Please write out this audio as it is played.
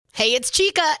Hey, it's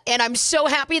Chica, and I'm so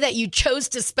happy that you chose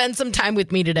to spend some time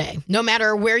with me today. No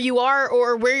matter where you are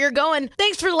or where you're going,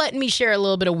 thanks for letting me share a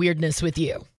little bit of weirdness with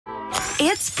you.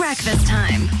 It's breakfast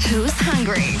time. Who's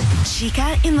hungry?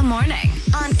 Chica in the morning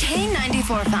on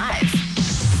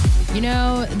K94.5. You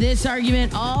know, this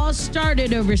argument all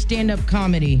started over stand-up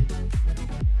comedy.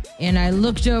 And I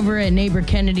looked over at neighbor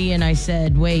Kennedy and I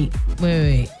said, wait.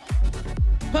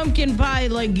 Pumpkin pie,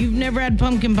 like you've never had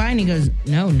pumpkin pie? And he goes,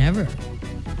 no, never.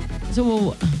 So,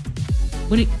 well,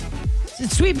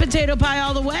 it's sweet potato pie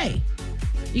all the way.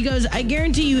 He goes, I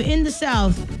guarantee you in the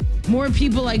South, more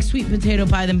people like sweet potato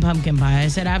pie than pumpkin pie. I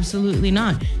said, absolutely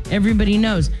not. Everybody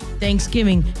knows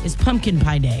Thanksgiving is pumpkin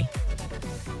pie day.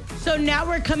 So now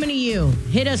we're coming to you.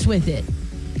 Hit us with it.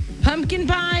 Pumpkin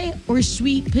pie or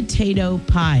sweet potato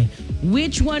pie?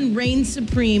 Which one reigns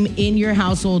supreme in your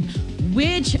household?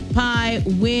 Which pie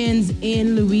wins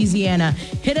in Louisiana?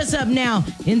 Hit us up now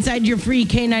inside your free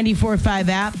K94.5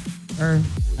 app or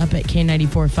up at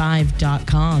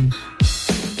K945.com.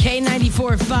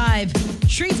 K94.5,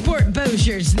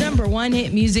 Shreveport-Bossier's #1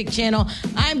 hit music channel.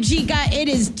 I'm Chica. It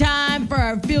is time for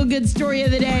our feel-good story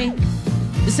of the day.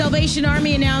 The Salvation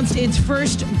Army announced its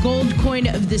first gold coin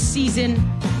of the season.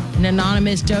 An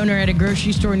anonymous donor at a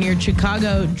grocery store near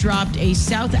Chicago dropped a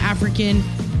South African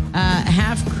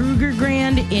half Kruger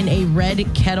Grand in a red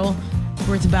kettle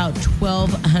worth about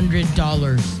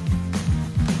 $1,200.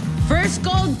 First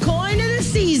gold coin of the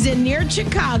season near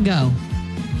Chicago.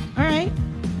 All right.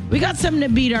 We got something to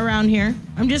beat around here.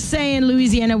 I'm just saying,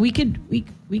 Louisiana, we could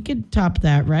top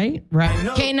that, right? Right.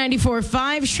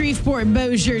 K94.5,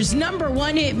 Shreveport-Bossier's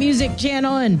 #1 hit music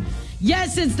channel. And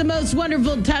yes, it's the most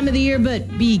wonderful time of the year,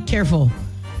 but be careful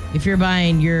if you're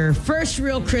buying your first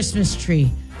real Christmas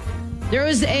tree. There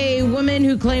was a woman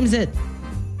who claims that,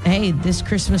 hey, this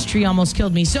Christmas tree almost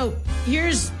killed me. So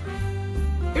here's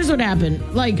what happened.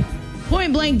 Like,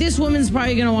 point blank, this woman's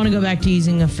probably going to want to go back to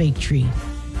using a fake tree.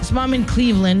 This mom in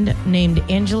Cleveland named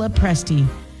Angela Presti,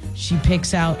 she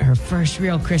picks out her first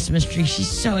real Christmas tree.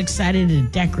 She's so excited to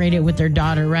decorate it with her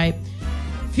daughter, right?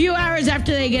 A few hours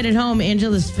after they get it home,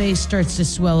 Angela's face starts to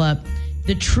swell up.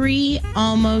 The tree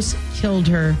almost killed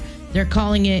her. They're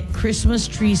calling it Christmas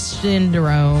tree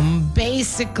syndrome.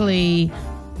 Basically,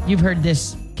 you've heard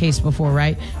this case before,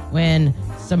 right? When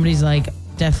somebody's like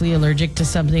deathly allergic to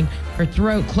something, her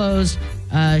throat closed,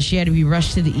 she had to be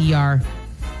rushed to the ER.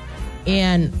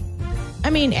 And, I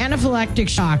mean, anaphylactic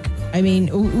shock. I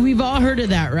mean, we've all heard of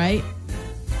that, right?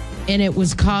 And it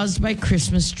was caused by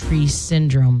Christmas tree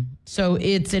syndrome. So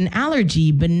it's an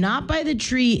allergy, but not by the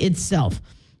tree itself.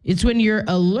 It's when you're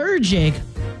allergic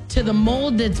to the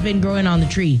mold that's been growing on the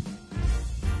tree.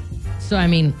 So, I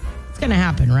mean, it's going to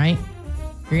happen, right?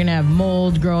 You're going to have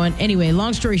mold growing. Anyway,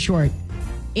 long story short,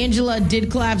 Angela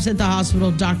did collapse at the hospital.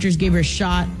 Doctors gave her a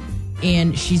shot,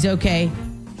 and she's okay.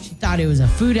 She thought it was a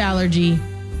food allergy,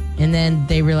 and then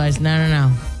they realized,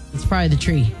 no, it's probably the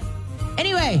tree.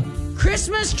 Anyway,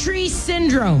 Christmas tree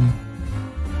syndrome.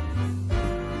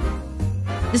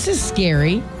 This is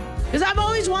scary, because I've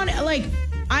always wanted, like,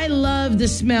 I love the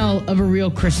smell of a real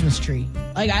Christmas tree.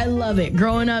 Like, I love it.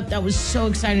 Growing up, that was so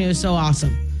exciting. It was so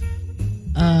awesome.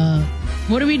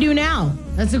 What do we do now?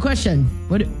 That's the question.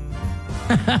 What do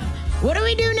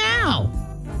we do now?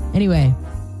 Anyway,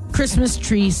 Christmas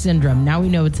tree syndrome. Now we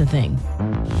know it's a thing. Are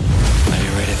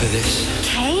you ready for this?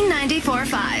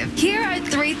 K94.5. Here are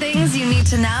 3 things you need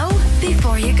to know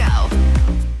before you go.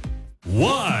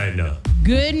 1.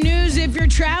 Good news if you're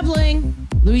traveling.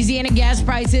 Louisiana gas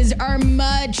prices are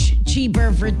much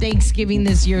cheaper for Thanksgiving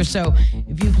this year. So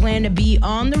if you plan to be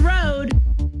on the road,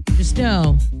 just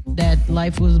know that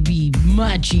life will be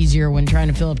much easier when trying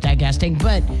to fill up that gas tank.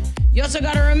 But you also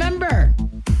got to remember,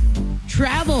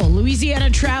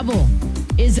 Louisiana travel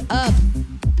is up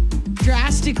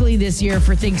drastically this year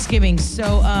for Thanksgiving.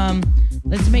 So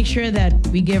let's make sure that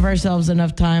we give ourselves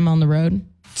enough time on the road.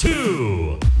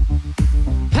 2.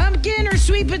 Pumpkin or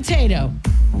sweet potato?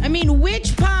 I mean,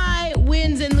 which pie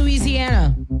wins in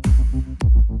Louisiana?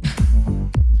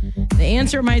 The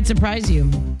answer might surprise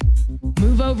you.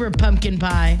 Move over, pumpkin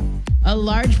pie. A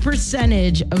large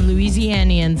percentage of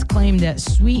Louisianians claim that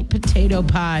sweet potato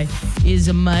pie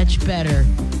is much better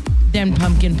than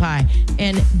pumpkin pie.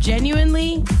 And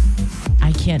genuinely,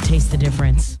 I can't taste the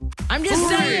difference. I'm just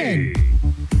saying.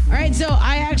 All right, so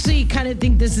I actually kind of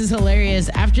think this is hilarious.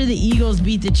 After the Eagles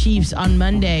beat the Chiefs on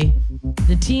Monday,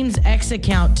 the team's X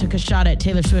account took a shot at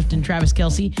Taylor Swift and Travis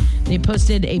Kelce. They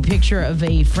posted a picture of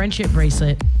a friendship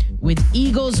bracelet with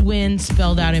Eagles win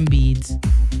spelled out in beads.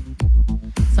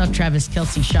 That's how Travis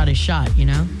Kelce shot his shot, you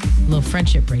know? A little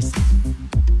friendship bracelet.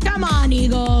 Come on,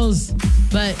 Eagles!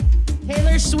 But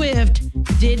Taylor Swift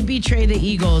did betray the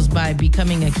Eagles by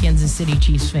becoming a Kansas City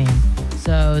Chiefs fan.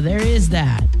 So there is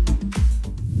that.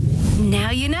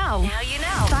 Now you know.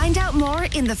 Find out more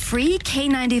in the free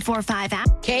K94.5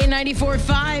 app.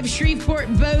 K94.5,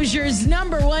 Shreveport-Bossier's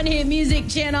 #1 hit music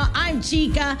channel. I'm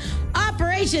Chica.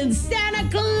 Operation Santa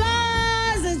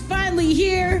Claus is finally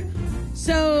here.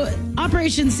 So,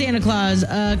 Operation Santa Claus,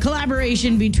 a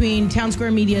collaboration between Town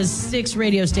Square Media's 6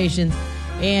 radio stations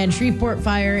and Shreveport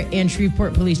Fire and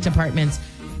Shreveport Police Departments.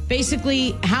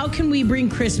 Basically, how can we bring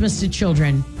Christmas to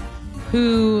children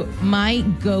who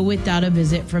might go without a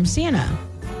visit from Santa?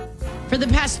 For the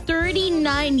past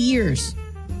 39 years,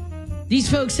 these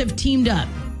folks have teamed up.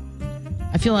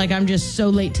 I feel like I'm just so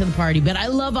late to the party, but I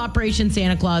love Operation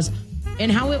Santa Claus.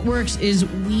 And how it works is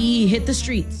we hit the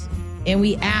streets and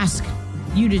we ask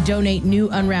you to donate new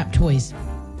unwrapped toys.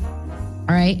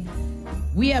 All right?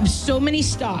 We have so many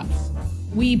stops.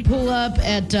 We pull up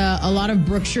at a lot of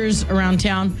Brookshires around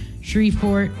town,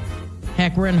 Shreveport.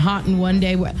 Heck, we're in Houghton one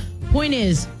day. Point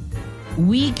is,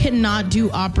 we cannot do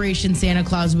Operation Santa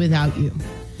Claus without you.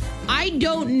 I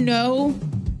don't know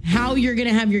how you're going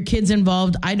to have your kids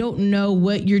involved. I don't know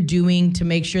what you're doing to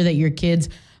make sure that your kids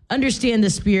understand the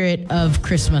spirit of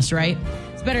Christmas, right?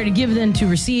 It's better to give than to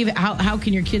receive. How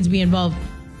can your kids be involved?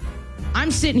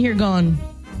 I'm sitting here going,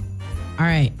 all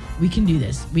right, we can do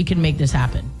this. We can make this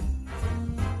happen.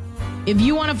 If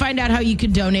you want to find out how you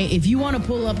could donate, if you want to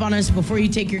pull up on us before you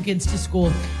take your kids to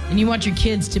school and you want your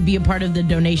kids to be a part of the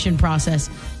donation process,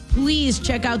 please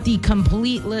check out the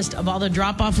complete list of all the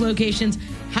drop-off locations,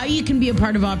 how you can be a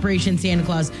part of Operation Santa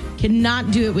Claus.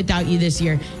 Cannot do it without you this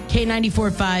year.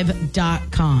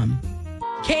 K945.com.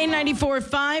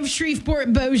 K94.5,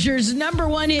 Shreveport-Bossier's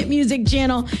 #1 hit music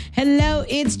channel. Hello,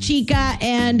 it's Chica,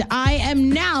 and I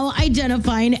am now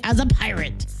identifying as a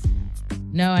pirate.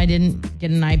 No, I didn't get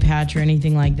an eye patch or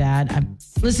anything like that.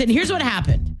 Listen, here's what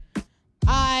happened.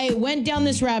 I went down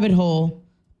this rabbit hole.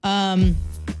 I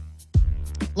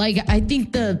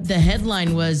think the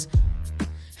headline was,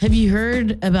 have you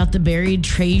heard about the buried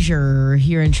treasure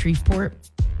here in Shreveport?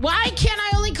 Why can't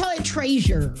I only call it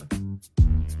treasure?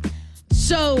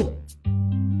 So,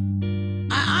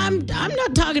 I'm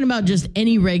not talking about just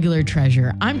any regular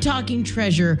treasure. I'm talking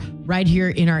treasure right here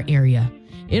in our area.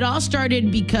 It all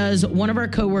started because one of our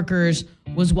coworkers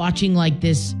was watching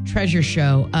this treasure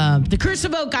show, The Curse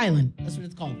of Oak Island. That's what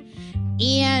it's called.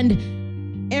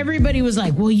 And everybody was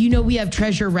like, well, we have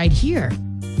treasure right here.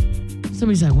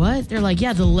 Somebody's like, what? They're like,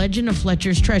 yeah, the Legend of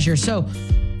Fletcher's treasure. So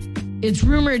it's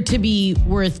rumored to be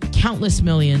worth countless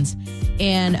millions.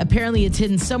 And apparently it's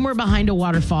hidden somewhere behind a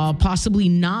waterfall, possibly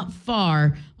not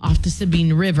far off the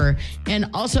Sabine River, and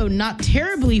also not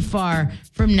terribly far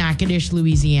from Natchitoches,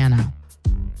 Louisiana.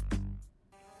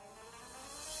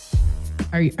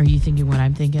 Are you thinking what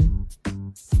I'm thinking?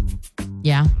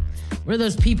 Yeah. What are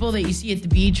those people that you see at the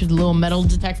beach with the little metal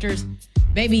detectors?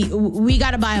 Baby, we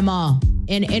got to buy them all.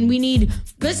 And we need,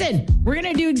 listen, we're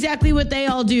going to do exactly what they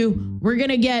all do. We're going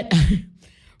to get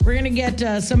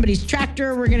somebody's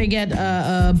tractor. We're going to get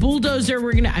a bulldozer.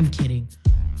 I'm kidding.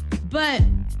 But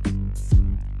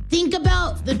think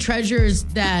about the treasures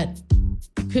that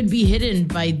could be hidden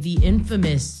by the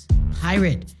infamous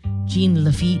pirate Jean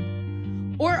Lafitte.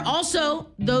 Or also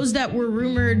those that were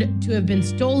rumored to have been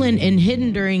stolen and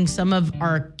hidden during some of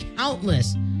our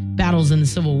countless battles in the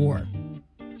Civil War.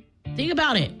 Think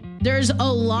about it. There's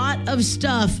a lot of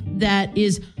stuff that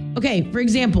is, okay, for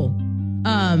example,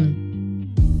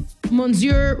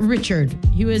 Monsieur Richard,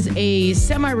 he was a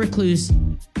semi-recluse.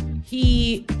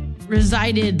 He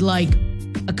resided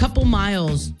a couple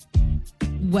miles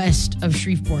west of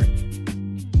Shreveport.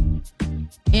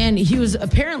 And he was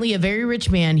apparently a very rich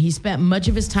man. He spent much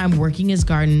of his time working his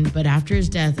garden, but after his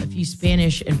death, a few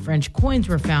Spanish and French coins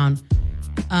were found.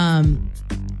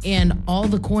 And all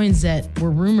the coins that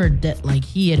were rumored that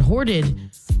he had hoarded,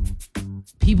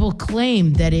 people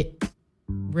claim that it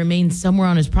remains somewhere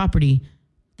on his property.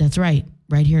 That's right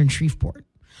here in Shreveport.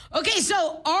 Okay,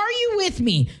 so are you with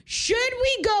me? Should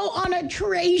we go on a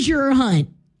treasure hunt?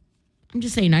 I'm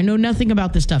just saying, I know nothing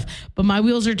about this stuff, but my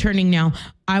wheels are turning now.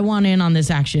 I want in on this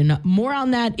action. More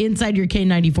on that inside your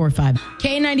K94.5.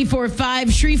 K94.5,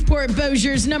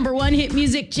 Shreveport-Bossier's #1 hit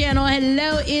music channel.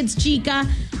 Hello, it's Chica.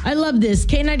 I love this.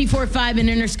 K94.5 and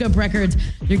Interscope Records.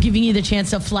 They're giving you the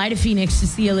chance to fly to Phoenix to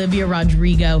see Olivia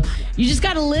Rodrigo. You just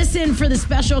got to listen for the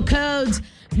special codes.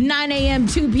 9 a.m.,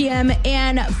 2 p.m.,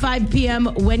 and 5 p.m.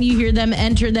 When you hear them,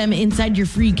 enter them inside your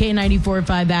free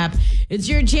K94.5 app. It's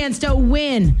your chance to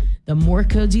win. The more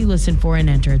codes you listen for and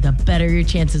enter, the better your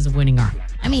chances of winning are.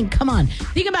 I mean, come on.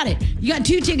 Think about it. You got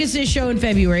 2 tickets to this show in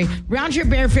February, round trip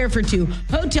airfare for 2,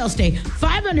 hotel stay,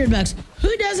 $500.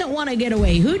 Who doesn't want to get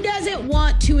away? Who doesn't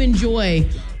want to enjoy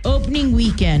opening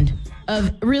weekend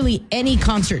of really any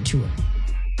concert tour?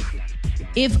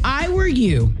 If I were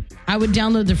you, I would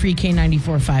download the free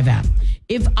K94.5 app.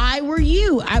 If I were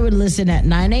you, I would listen at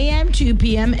 9 a.m., 2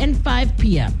 p.m., and 5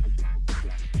 p.m.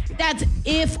 That's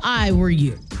if I were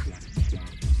you.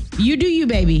 You do you,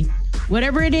 baby.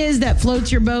 Whatever it is that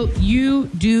floats your boat, you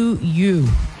do you.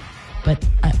 But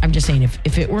I'm just saying,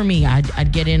 if it were me,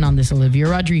 I'd get in on this Olivia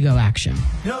Rodrigo action.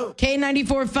 No.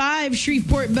 K94.5,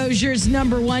 Shreveport-Bossier's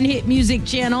 #1 hit music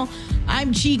channel.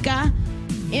 I'm Chica,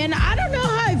 and I don't know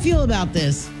how I feel about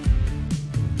this.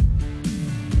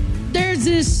 There's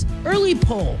this early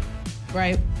poll,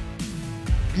 right?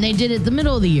 And they did it the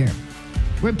middle of the year,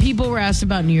 where people were asked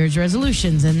about New Year's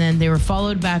resolutions, and then they were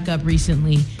followed back up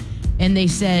recently, and they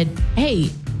said, hey,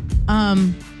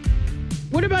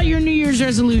 what about your New Year's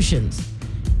resolutions?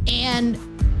 And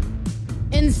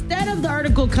instead of the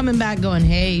article coming back going,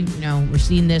 hey, we're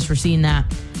seeing this, we're seeing that,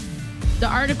 the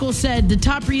article said the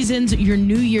top reasons your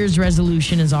New Year's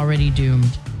resolution is already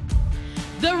doomed.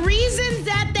 The reasons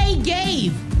that they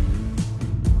gave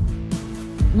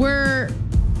were,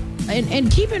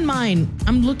 and keep in mind,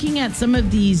 I'm looking at some of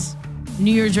these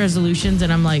New Year's resolutions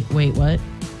and I'm like, wait, what?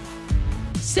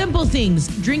 Simple things: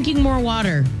 drinking more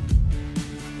water,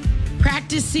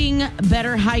 practicing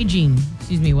better hygiene.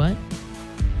 Excuse me, what?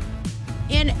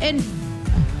 And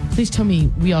please tell me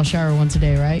we all shower once a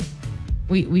day, right?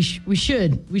 We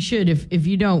should. If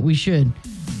you don't, we should.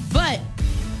 But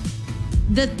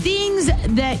the things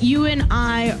that you and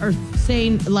I are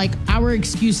saying, like our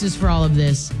excuses for all of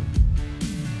this,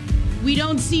 we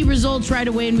don't see results right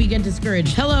away and we get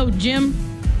discouraged. Hello, Jim.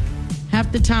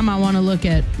 Half the time I want to look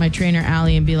at my trainer,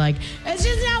 Allie, and be like, it's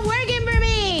just not working for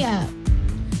me.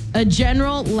 A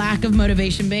general lack of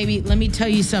motivation, baby. Let me tell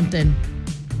you something.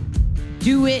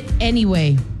 Do it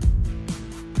anyway.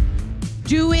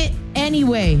 Do it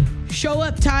anyway. Show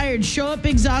up tired. Show up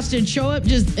exhausted. Show up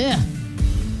just,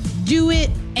 do it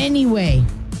anyway.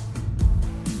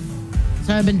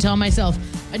 So I've been telling myself,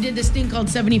 I did this thing called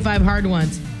 75 Hard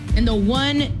once. And the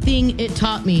one thing it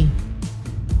taught me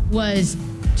was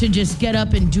to just get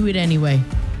up and do it anyway,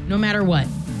 no matter what.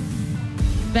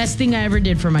 Best thing I ever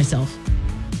did for myself.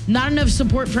 Not enough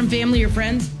support from family or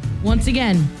friends. Once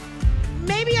again,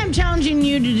 maybe I'm challenging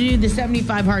you to do the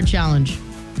 75 Hard challenge.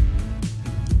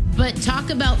 But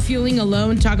talk about feeling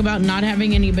alone. Talk about not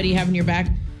having anybody having your back.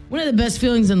 One of the best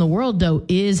feelings in the world, though,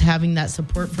 is having that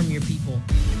support from your people.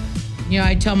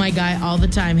 I tell my guy all the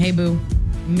time, hey, boo,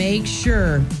 make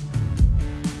sure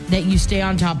that you stay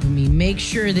on top of me. Make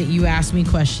sure that you ask me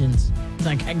questions. It's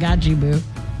like, I got you, boo.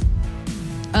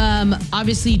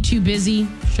 Obviously, too busy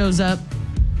shows up.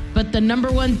 But the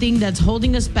 #1 thing that's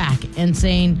holding us back and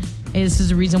saying, hey, this is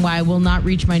the reason why I will not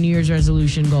reach my New Year's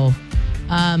resolution goal,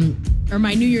 or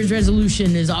my New Year's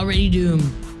resolution is already doomed,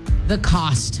 the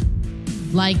cost.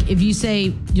 Like, if you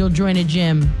say you'll join a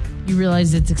gym, you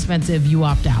realize it's expensive, you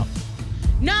opt out.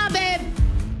 Nah, babe,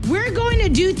 we're going to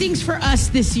do things for us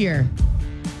this year.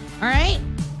 All right?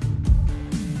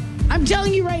 I'm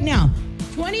telling you right now,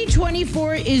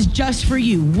 2024 is just for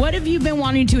you. What have you been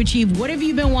wanting to achieve? What have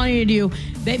you been wanting to do?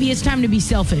 Baby, it's time to be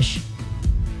selfish.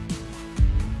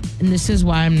 And this is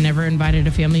why I'm never invited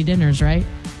to family dinners, right?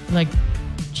 Like,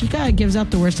 Chica gives out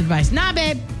the worst advice. Nah,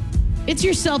 babe, it's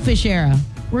your selfish era.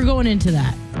 We're going into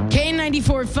that.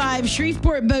 K94.5,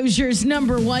 Shreveport-Bossier's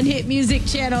 #1 hit music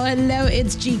channel. Hello,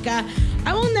 it's Chica.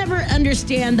 I will never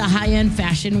understand the high-end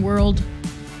fashion world.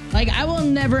 Like, I will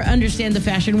never understand the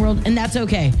fashion world, and that's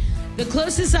okay. The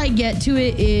closest I get to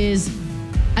it is,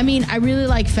 I really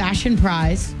like Fashion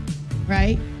Prize,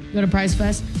 right? Go to Prize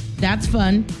Fest. That's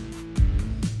fun.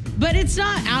 But it's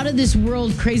not out of this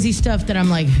world crazy stuff that I'm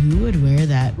like, who would wear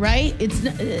that, right?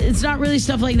 It's not really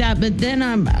stuff like that. But then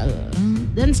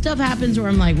then stuff happens where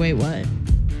I'm like, wait, what?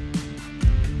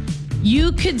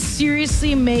 You could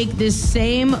seriously make this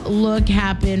same look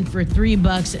happen for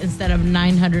 $3 instead of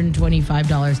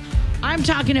 $925. I'm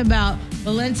talking about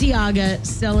Balenciaga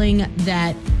selling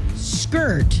that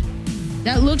skirt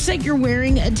that looks like you're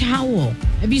wearing a towel.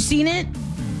 Have you seen it?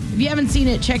 If you haven't seen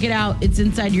it, check it out. It's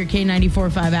inside your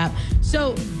K94.5 app.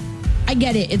 So I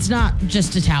get it. It's not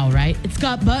just a towel, right? It's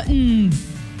got buttons.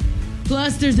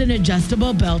 Plus, there's an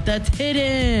adjustable belt that's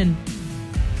hidden.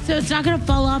 So it's not going to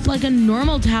fall off like a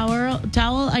normal towel.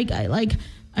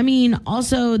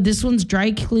 Also, this one's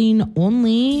dry clean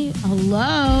only.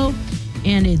 Hello.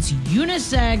 And it's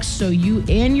unisex, so you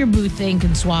and your boo thing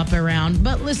can swap around.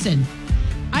 But listen,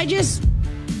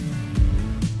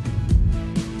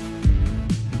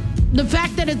 the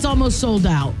fact that it's almost sold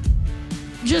out.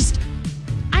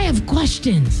 I have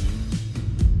questions.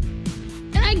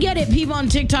 And I get it. People on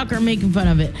TikTok are making fun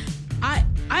of it.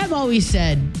 I've always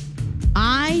said,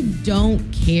 I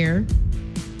don't care.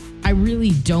 I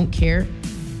really don't care.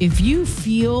 If you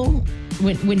feel,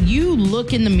 when you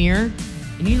look in the mirror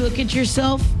and you look at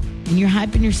yourself and you're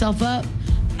hyping yourself up,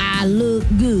 I look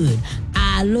good.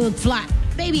 I look fly.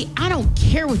 Baby, I don't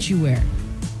care what you wear.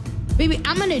 Baby,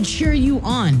 I'm going to cheer you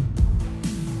on.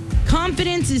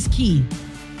 Confidence is key.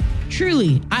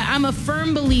 Truly, I'm a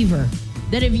firm believer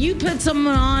that if you put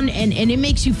someone on and it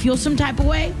makes you feel some type of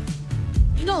way,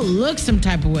 you're going to look some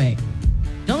type of way.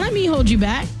 Don't let me hold you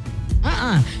back.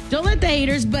 Don't let the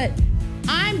haters, but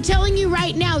I'm telling you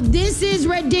right now, this is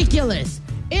ridiculous.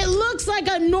 It looks like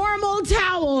a normal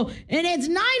towel, and it's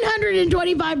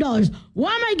 $925.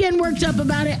 Why am I getting worked up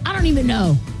about it? I don't even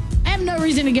know. I have no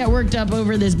reason to get worked up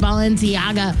over this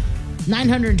Balenciaga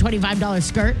 $925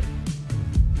 skirt.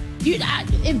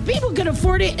 If people could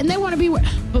afford it and they want to be...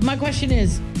 But my question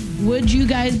is, would you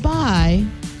guys buy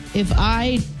if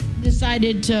I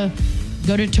decided to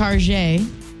go to Target,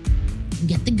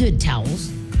 get the good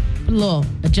towels, put a little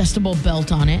adjustable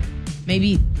belt on it,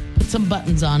 maybe put some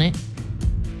buttons on it?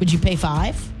 Would you pay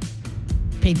 $5?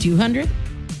 Pay $200?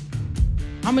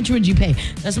 How much would you pay?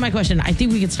 That's my question. I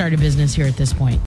think we could start a business here at this point.